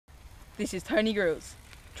This is Toni Grylls,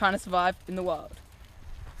 trying to survive in the wild.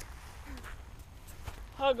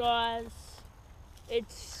 Hi guys,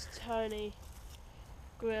 it's Toni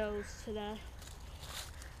Grylls today.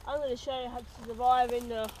 I'm going to show you how to survive in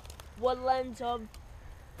the woodlands of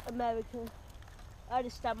America. I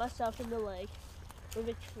just stabbed myself in the leg with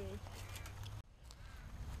a tree.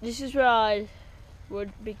 This is where I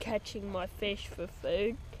would be catching my fish for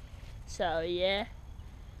food. So yeah,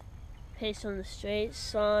 peace on the street,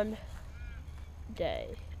 sun,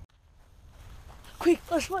 day. Quick,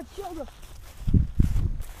 let's watch shelter.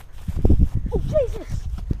 Oh Jesus!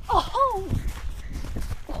 Oh!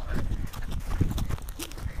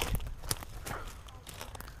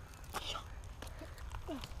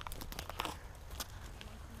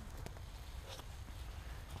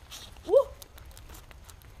 Woo!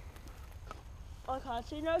 I can't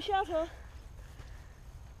see no shelter.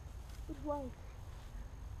 Which way?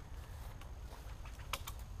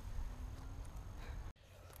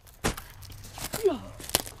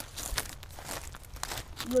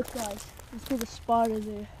 Look guys, let's see the spider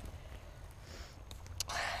there.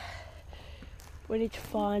 We need to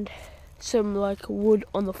find some like wood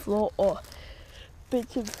on the floor or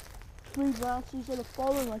bits of tree branches that are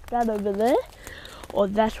falling like that over there or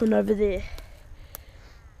that one over there,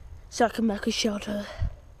 so I can make a shelter.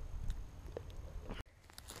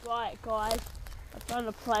 Right guys, I found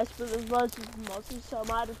a place but there's loads of mosses, so I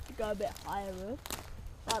might have to go a bit higher up.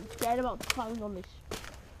 I'm scared about climbing on this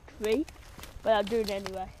tree, but I'll do it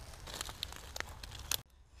anyway.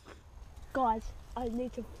 Guys, I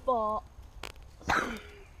need to fart.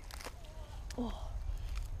 Oh.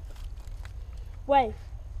 Wait,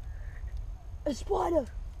 a spider!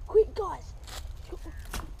 Quick guys! I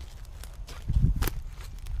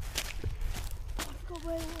forgot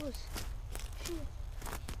where it was.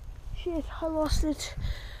 Shit, I lost it.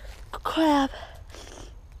 Crap.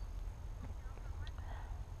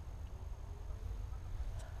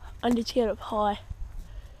 I need to get up high.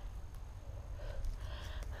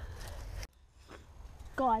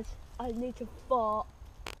 Guys, I need to fart.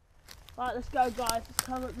 Right, let's go guys, let's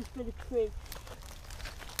climb up this bit of tree.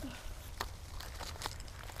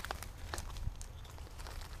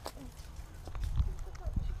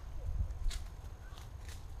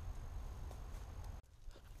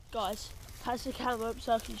 Guys, has the camera up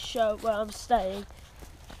so I can show where I'm staying.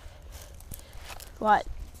 Right,